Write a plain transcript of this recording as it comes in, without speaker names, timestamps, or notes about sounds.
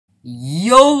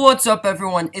Yo, what's up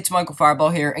everyone? It's Michael Fireball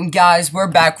here, and guys, we're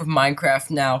back with Minecraft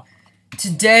now.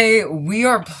 Today, we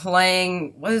are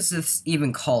playing, what is this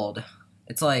even called?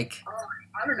 It's like...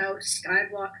 I don't know,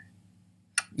 Skyblock.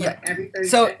 Yeah. Every 30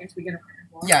 seconds we get a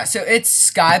block. Yeah, so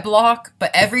it's Skyblock, but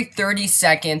every 30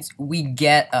 seconds we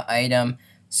get an item.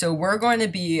 So we're going to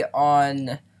be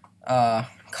on,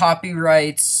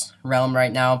 Copyright's realm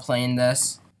right now playing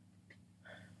this.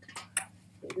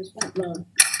 This won't load.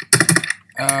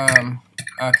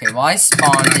 Okay, well I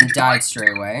spawned and died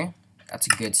straight away. That's a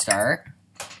good start.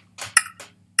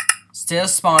 Still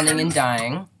spawning and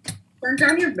dying. Turn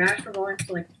down your bachelor volume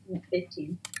to like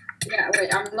 15. Yeah,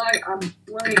 wait, I'm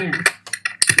loading in.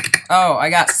 Oh, I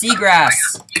got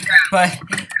seagrass, but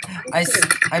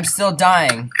I'm still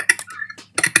dying.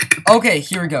 Okay,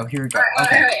 here we go, okay. Alright,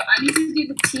 I need to do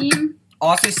the team.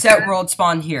 Also, set world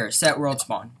spawn here, set world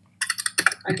spawn.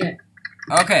 I did.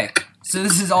 Okay, so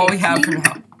this is all we have for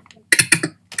now.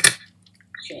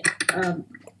 Shit.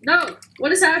 No!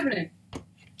 What is happening?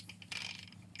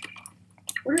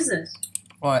 What is this?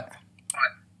 What?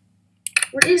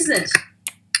 What is this?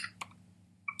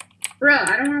 Bruh,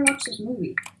 I don't want to watch this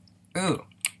movie. Ooh.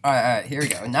 Alright, here we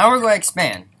go. Now we're going to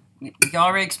expand. We can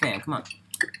already expand, come on.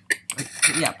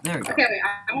 Yeah, there we go. Okay, wait,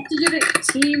 I have to do the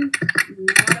team.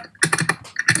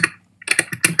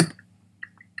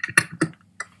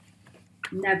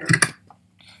 Never.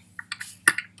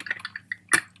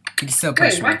 You can still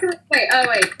push me. Wait,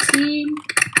 team.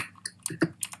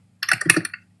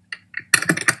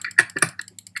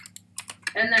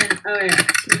 And then,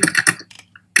 team.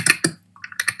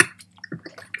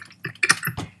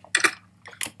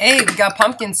 Hey, we got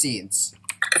pumpkin seeds.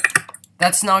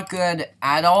 That's not good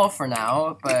at all for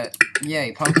now, but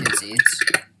yay, pumpkin seeds.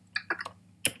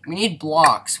 We need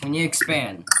blocks. We need to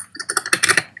expand.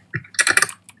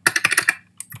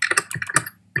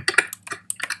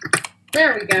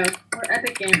 There we go. We're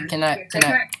epic gamers.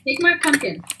 Take my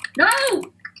pumpkin. No!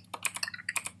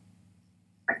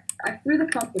 I threw the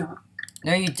pumpkin off.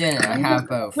 No, you didn't. I have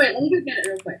both. Wait, let me go get it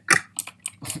real quick.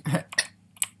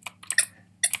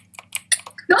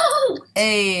 No!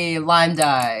 Hey, lime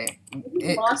dye.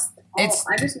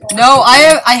 No,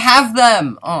 I have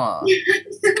them. Aw.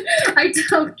 I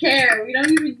don't care. We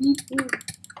don't even need food.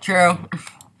 True.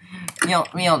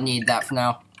 We don't need that for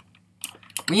now.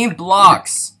 We need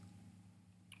blocks.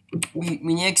 We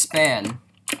need to expand.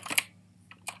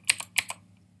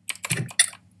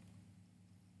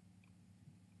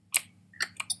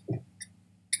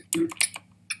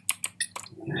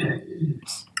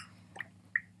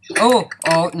 Oh,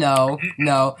 no.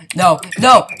 No. No.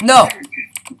 No.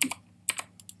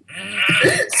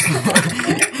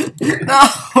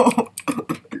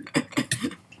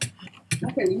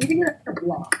 Okay, we need to get a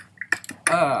block.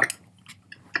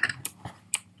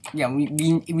 Yeah,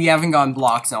 we haven't gotten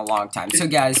blocks in a long time. So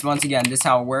guys, once again, this is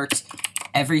how it works.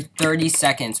 Every 30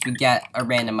 seconds we get a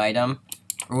random item.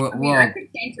 I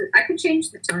could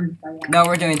change the time if I want. No,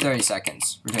 we're doing 30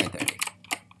 seconds. We're doing 30.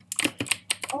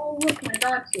 Oh, look, my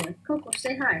dog's here. Coco,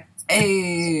 say hi.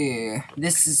 Hey,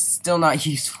 this is still not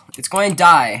useful. It's going to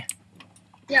die.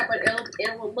 Yeah, but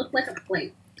it will look like a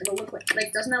plate. It'll look like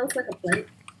doesn't that look like a plate?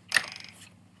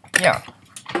 Yeah.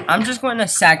 I'm just going to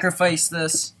sacrifice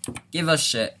this. Give us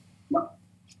shit.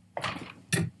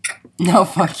 No,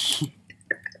 fuck you.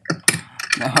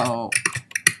 No.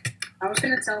 I was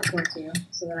gonna teleport to you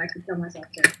so that I could kill myself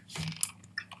too.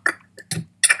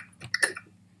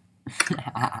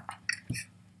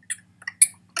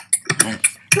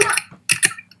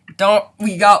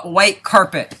 We got white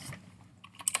carpet.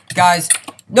 Guys.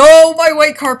 No, my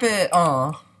white carpet!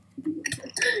 Aw.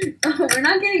 Oh, we're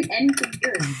not getting anything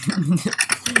good.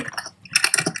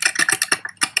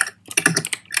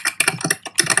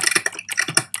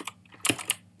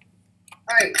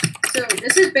 Alright, so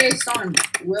this is based on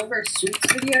Wilbur Suits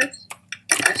videos.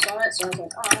 I saw it, so I was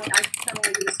like, oh, I kind of want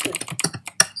to do this too.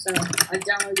 So I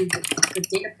downloaded the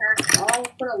data pack. I'll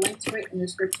put a link to it in the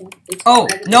description. Oh,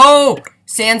 no!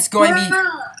 Sand's going to be...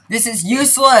 This is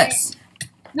useless!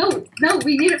 No,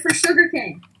 we need it for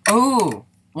sugarcane. Oh,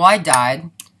 well, I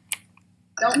died.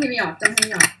 Don't hit me off.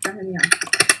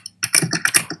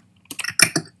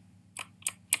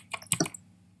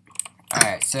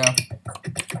 Alright, so...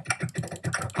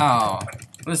 Oh,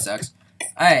 this sucks.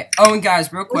 Alright, oh, and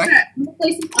guys, real quick. I'm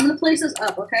gonna place this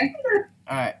up, okay?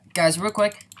 Alright, guys, real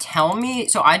quick. Tell me...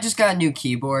 So, I just got a new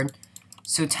keyboard.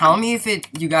 So, tell me if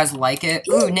you guys like it.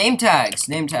 Ooh, name tags.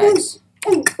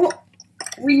 Ooh.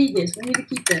 We need this. We need to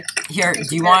keep this. Here,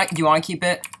 do you want to keep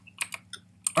it?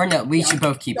 Or no, we should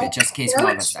both keep it just in case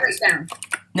one of us dies.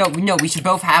 No, we should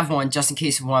both have one just in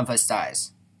case one of us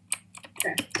dies.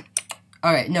 Okay.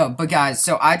 Alright, no, but guys,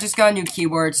 so I just got a new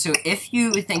keyboard, so if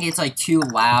you think it's, like, too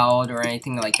loud or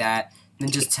anything like that, then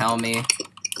just tell me.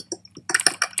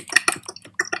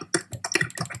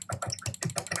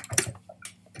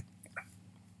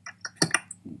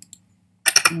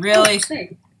 Really?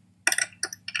 Steak.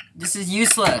 This is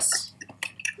useless.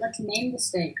 Let's name the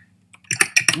steak.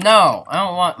 No, I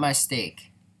don't want my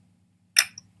steak.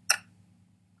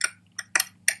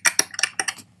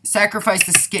 Sacrifice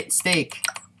the steak.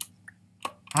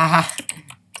 Haha.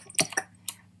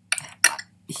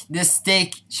 This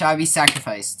steak shall be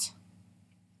sacrificed.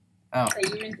 Oh.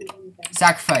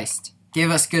 Sacrificed.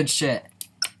 Give us good shit.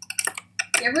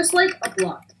 Give us, like, a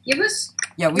block. Give us...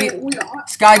 Yeah, we honestly,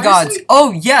 Sky Gods.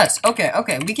 Oh, yes. Okay,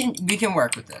 okay. We can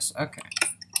work with this. Okay.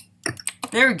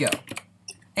 There we go.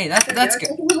 Hey, that's good. It's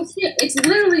like a little ship. It's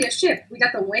literally a ship. We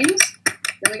got the wings,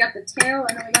 then we got the tail,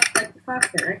 and then we got, like, the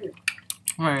cockpit right here.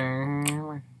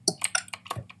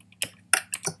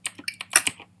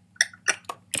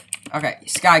 Okay,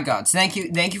 Sky Gods. Thank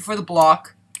you for the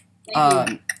block.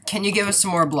 Can you give us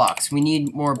some more blocks? We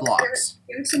need more blocks.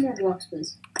 Give us some more blocks,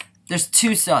 please. There's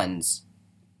 2 suns.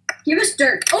 Give us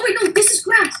dirt. Oh wait, no, this is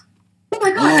grass. Oh my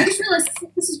god, I just realized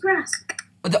this is grass.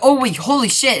 Oh wait, holy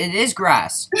shit, it is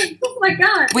grass. Oh my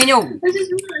god. Wait, no. I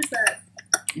just realized that.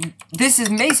 This is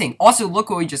amazing. Also,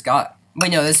 look what we just got.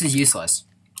 Wait, no, this is useless.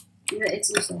 Yeah, it's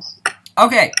useless.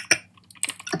 Okay.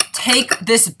 Take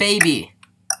this baby.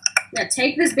 Yeah,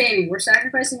 take this baby. We're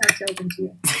sacrificing our children to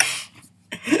you.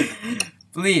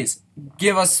 Please,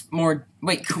 give us more.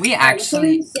 Wait, can we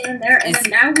actually... stand there, and then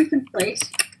now we can place...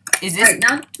 Is this... Alright,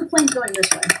 now the plane's going this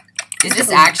way. Is this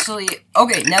actually...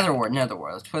 Okay, netherward.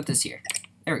 Let's put this here.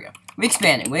 There we go. We're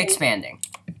expanding.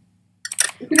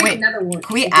 Wait,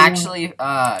 can we actually,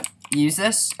 use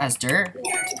this as dirt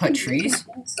to put trees?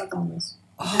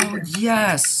 Oh,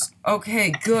 yes.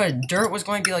 Okay, good. Dirt was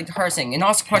going to be, like, the hardest thing. And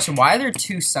also, question, why are there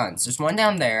 2 suns? There's one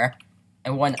down there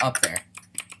and one up there.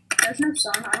 There's no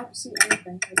sun. I don't see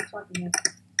anything. What are you talking about?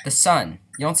 The sun.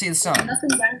 You don't see the sun. There's nothing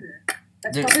down there.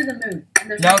 That's probably the moon.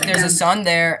 No, there's a sun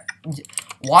there.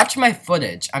 Watch my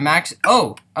footage. I'm actually...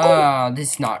 Oh!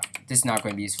 This is not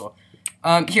going to be useful.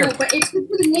 Here. No, but it's for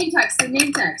the name tags. The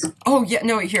name tags. Oh, yeah.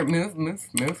 No, here. Move.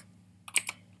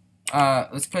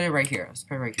 Let's put it right here.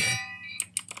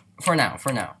 For now.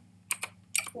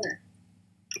 Where?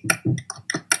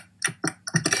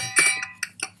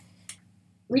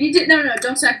 We need to... No,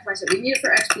 don't sacrifice it. We need it for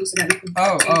XP so that we can...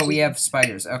 Oh, we have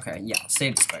spiders. Okay, yeah.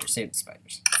 Save the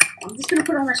spiders. I'm just gonna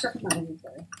put all my stuff in my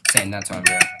inventory. Same, that's what I'm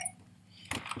doing.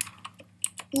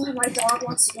 Oh, my dog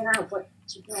wants to get out, but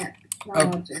she can't.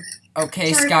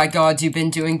 Okay, Sky Gods, you've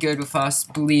been doing good with us.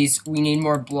 Please, we need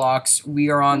more blocks. We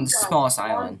are on the smallest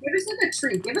island. Give us like a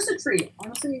tree. Give us a tree.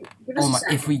 Honestly, give us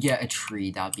if we get a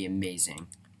tree, that'd be amazing.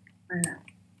 I know.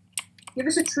 Give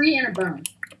us a tree and a bone.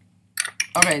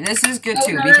 Okay, this is good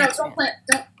too. No, don't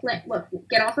plant. Look,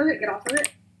 get off of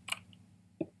it.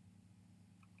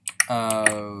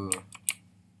 Oh.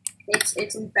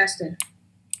 It's infested.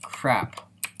 Crap.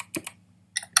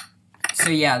 So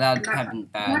yeah, that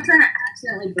happened bad. I'm not trying to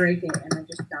accidentally break it and then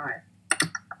just die.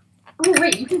 Oh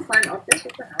wait, you can climb up this?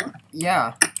 What the hell?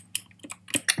 Yeah.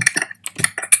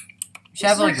 We should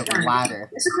have like a ladder.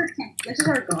 This is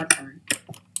our god turn.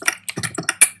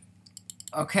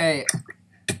 Okay.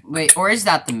 Wait, or is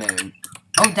that the moon?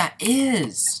 Oh, that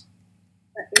is!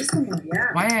 That is the moon,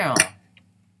 yeah. Wow.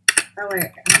 Oh wait,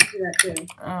 I can do that too.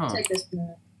 Oh. Take this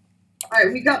moon.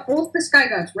 Alright, we got both the Sky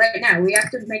Gods right now. We have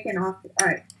to make an offer.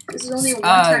 Alright, this is only a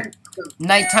one-time...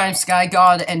 Nighttime Sky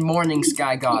God and morning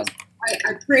Sky God.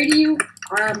 I pray to you,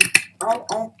 I'll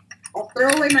throw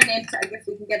away my name tag if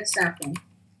we can get a sapling.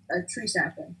 A tree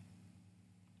sapling.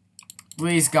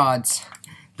 Please, gods.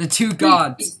 The 2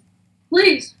 gods.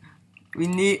 Please! We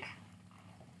need...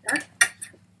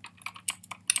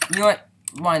 You know what?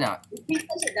 Why not? We can't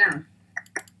place it down.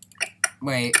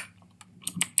 Wait.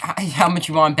 How much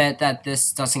you want to bet that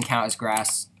this doesn't count as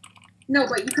grass? No,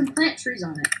 but you can plant trees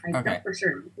on it. I know for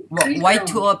sure. Well, white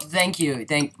tulip, thank you.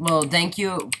 Thank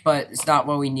you, but it's not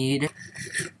what we need.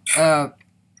 Here,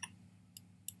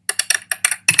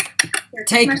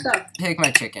 take my stuff. Take my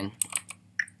chicken.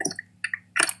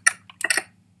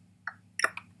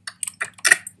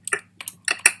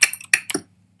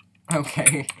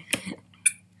 Okay.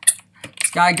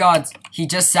 Sky Gods, he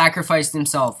just sacrificed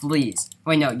himself, please.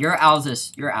 Wait, no, you're out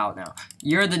now.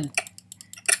 You're the,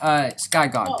 Sky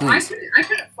God, please. I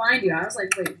couldn't find you. I was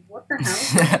like, wait, what the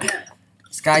hell? Yeah.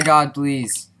 Sky God,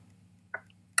 please.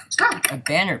 Oh. A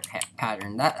banner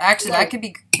pattern. That could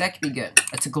be good.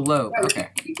 It's a globe. Yeah,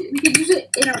 we could use it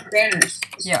in our banners.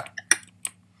 Yeah.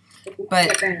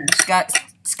 But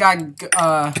God,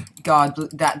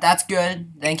 that's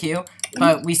good. Thank you.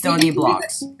 But we still need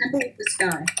blocks. The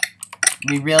sky.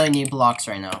 We really need blocks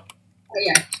right now. Oh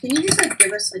yeah. Can you just like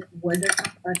give us like wood or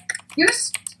something? Give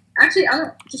us. Actually, I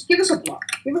don't. Just give us a block.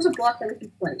 Give us a block that we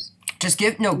can place. Just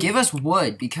give us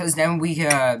wood because then we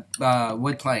have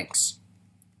wood planks.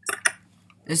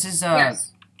 This is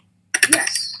Yes.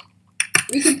 Yes.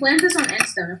 We can plant this on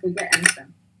endstone if we get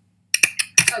endstone.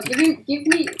 Oh, give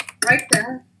me right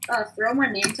there. Throw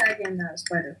my name tag in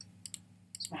spider.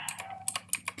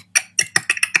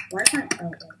 Why is my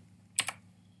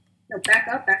no, back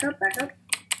up. Okay,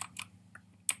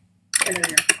 there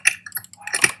we go.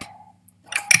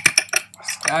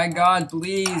 Sky God,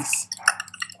 please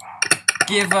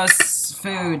give us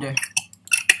food.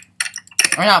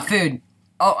 Or not food.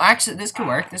 Oh, actually, this could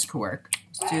work. Let's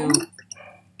do.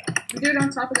 We do it on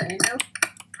top of the anvil.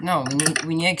 No,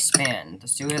 we need to expand.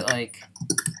 Let's do it like.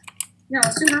 No,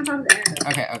 let's do it on top of the anvil.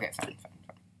 Okay, fine.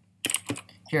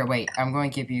 Here, wait. I'm going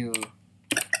to give you.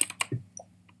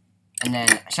 And then,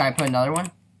 should I put another one?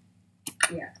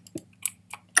 Yeah.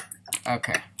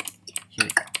 Okay. Here we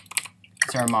go.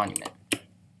 It's our monument.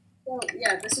 Well,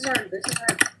 yeah, this is our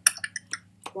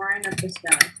line of the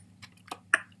sky.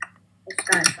 The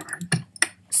sky farm.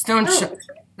 Stone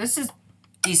This is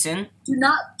decent. Do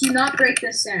not break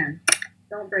this sand.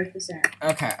 Don't break the sand.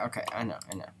 Okay, I know.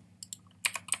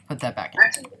 Put that back in.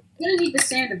 Actually, we're gonna need the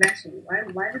sand eventually.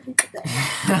 Why did we put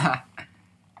that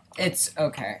in? It's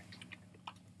okay.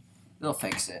 They'll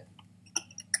fix it.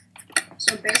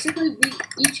 So basically, we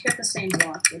each get the same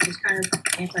block, which is kind of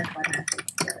anticlimactic.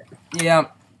 Yeah,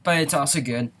 but it's also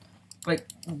good.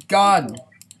 But God,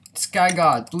 Sky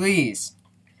God, please.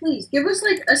 Please give us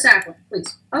like a sapling,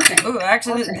 please. Okay. Oh,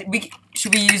 actually,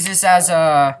 should we use this as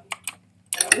a?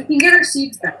 We can get our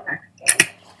seeds back.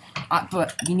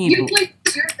 But you need. You place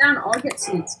yours down. I'll get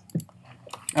seeds.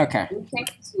 Okay. We can't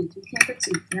get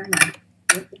seeds. Never mind.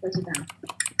 We have to place it down.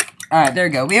 All right, there we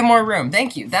go. We have more room.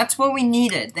 Thank you. That's what we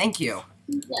needed. Thank you.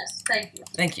 Yes, thank you.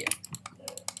 Thank you.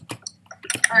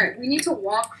 Alright, we need to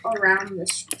walk around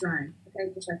this shrine.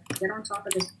 Okay, just like get on top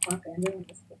of this block and then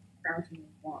just crouch and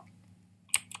walk.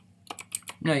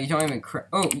 No, you don't even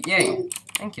oh, yay.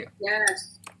 Thank you.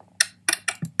 Yes.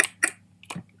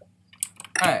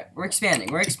 Alright, we're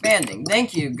expanding.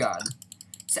 Thank you, God.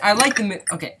 So, I like the moon.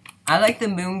 Okay, I like the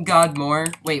moon god more.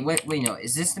 Wait, no.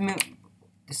 Is this the moon?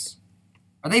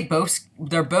 Are they both?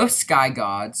 They're both sky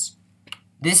gods.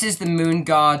 This is the moon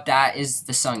god. That is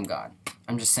the sun god.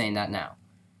 I'm just saying that now.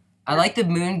 I like the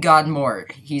moon god more.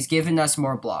 He's given us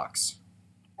more blocks.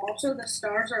 Also, the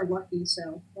stars are lucky,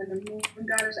 so when the moon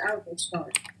god is out, they're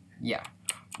stars. Yeah.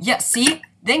 Yeah, see?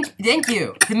 Thank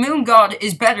you. The moon god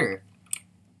is better.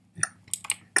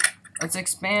 Let's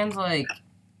expand, like...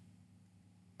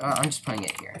 I'm just putting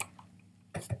it here.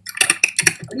 What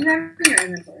do you have in your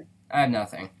inventory? I have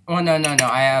nothing. Oh, no.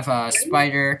 I have a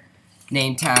spider,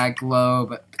 name tag,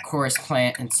 globe, chorus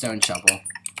plant, and stone shovel.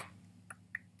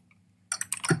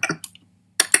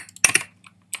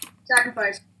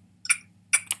 Sacrifice.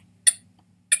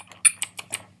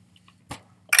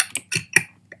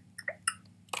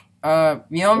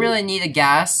 We don't really need a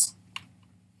gas.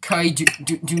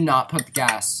 Do not put the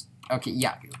gas. Okay,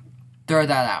 yeah. Throw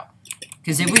that out.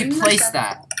 Because if we place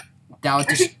that would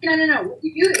just... No. What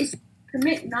you do is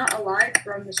commit not alive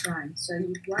from the shrine. So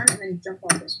you run and then you jump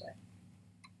off this way.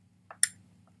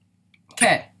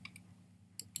 Okay.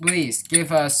 Please,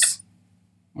 give us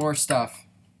more stuff.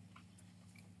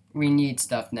 We need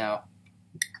stuff now.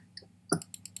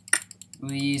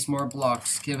 Please, more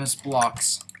blocks. Give us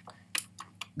blocks.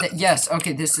 Yes,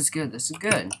 okay, this is good.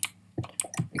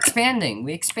 Expanding.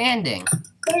 Expanding.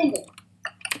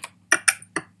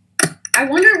 I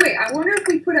wonder if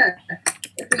we put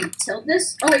if we tilt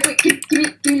this. Oh, wait, give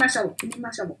me my shovel.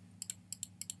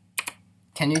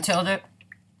 Can you tilt it?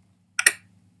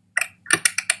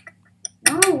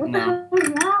 No, what the hell is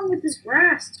wrong with this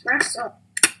grass? This grass sucks.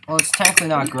 Well, it's technically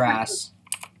not grass.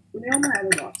 Give me all my other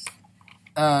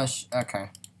blocks.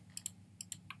 Okay.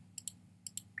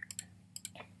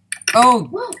 Oh!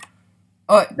 Whoa.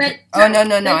 Oh, Bed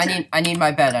no, I need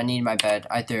my bed.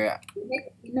 I threw it.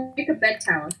 We make a bed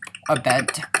tower. A bed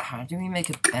how do we make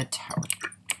a bed tower?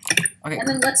 Okay. And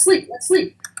then let's sleep.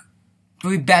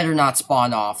 We better not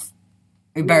spawn off.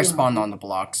 We better spawn on the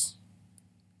blocks.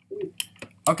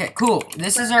 Okay, cool.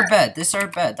 This is our bed.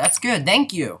 That's good.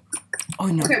 Thank you. Oh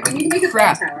no. Okay, we need to make a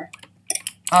bed tower.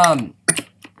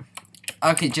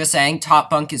 Okay, just saying, top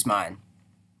bunk is mine.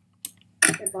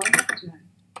 Okay, bottom bunk is mine.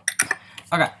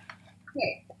 Okay.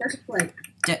 Okay, there's a plate.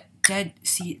 Dad,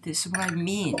 see, this is what I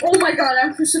mean. Oh my god,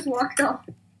 I'm just walked off.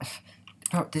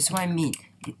 Bro, this is what I mean.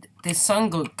 the sun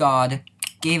god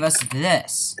gave us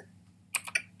this.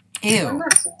 Ew.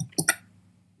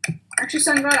 Actually,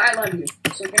 sun god, I love you.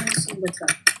 So give me some good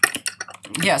stuff.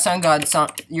 Yeah, sun god,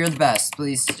 you're the best.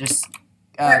 Please, just.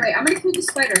 Wait, I'm gonna feed the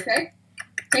spider, okay?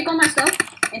 Take all my stuff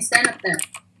and stand up there.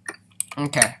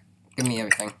 Okay, give me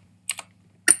everything.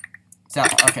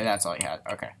 Okay, that's all you had.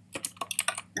 Okay.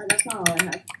 No, that's not all I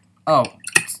had. Oh,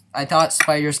 I thought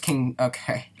spiders can.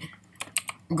 Okay.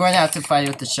 I'm going to have to fight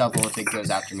with the shovel if it goes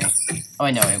after me. Oh,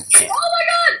 I know it can't. Oh my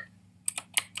god!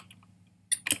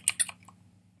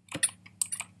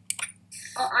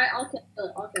 Oh, I'll kill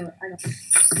it. I'll kill it. I know.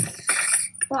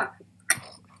 Fuck.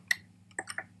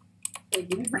 Okay,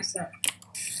 give me my stuff.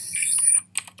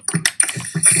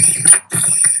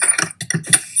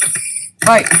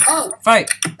 Fight! Oh! Fight!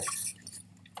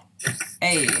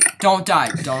 Hey, don't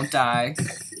die. Don't die.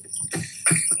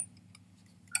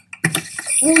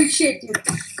 Holy shit, dude.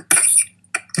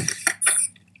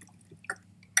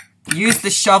 Use the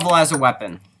shovel as a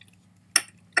weapon.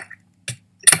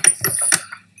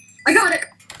 I got it!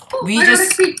 Oh,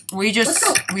 We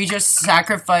just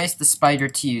sacrificed the spider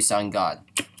to you, sun god.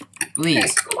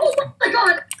 Please. Okay. Oh my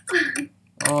god!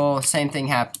 Oh, same thing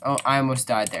happened. Oh, I almost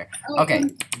died there. Okay,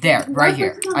 there, right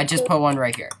here. I just put one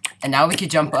right here. And now we can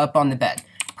jump up on the bed.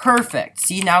 Perfect.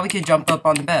 See, now we can jump up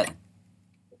on the bed.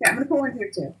 Okay, I'm gonna put one here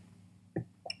too.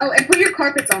 Oh, and put your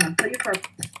carpets on them. Put your carpets.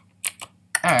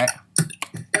 Alright.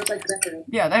 That was like decorative.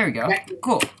 Yeah, there we go.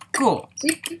 Cool. Cool.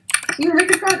 See, you're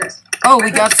making progress. Oh,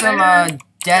 we got some,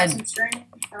 dead... Some string.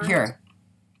 Here.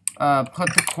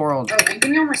 Put the coral... Oh, and give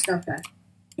me all my stuff back.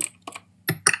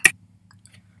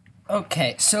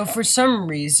 Okay, so for some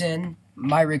reason,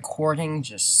 my recording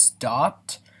just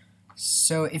stopped.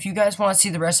 So if you guys want to see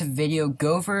the rest of the video,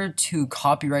 go over to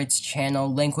Copyright's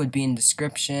channel. Link would be in the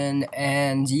description.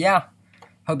 And yeah,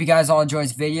 hope you guys all enjoyed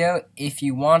this video. If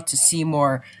you want to see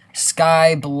more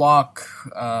Skyblock,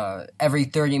 every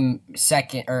 30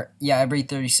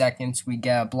 seconds we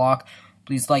get a block.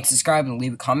 Please like, subscribe, and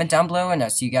leave a comment down below. And I'll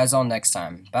see you guys all next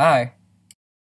time. Bye.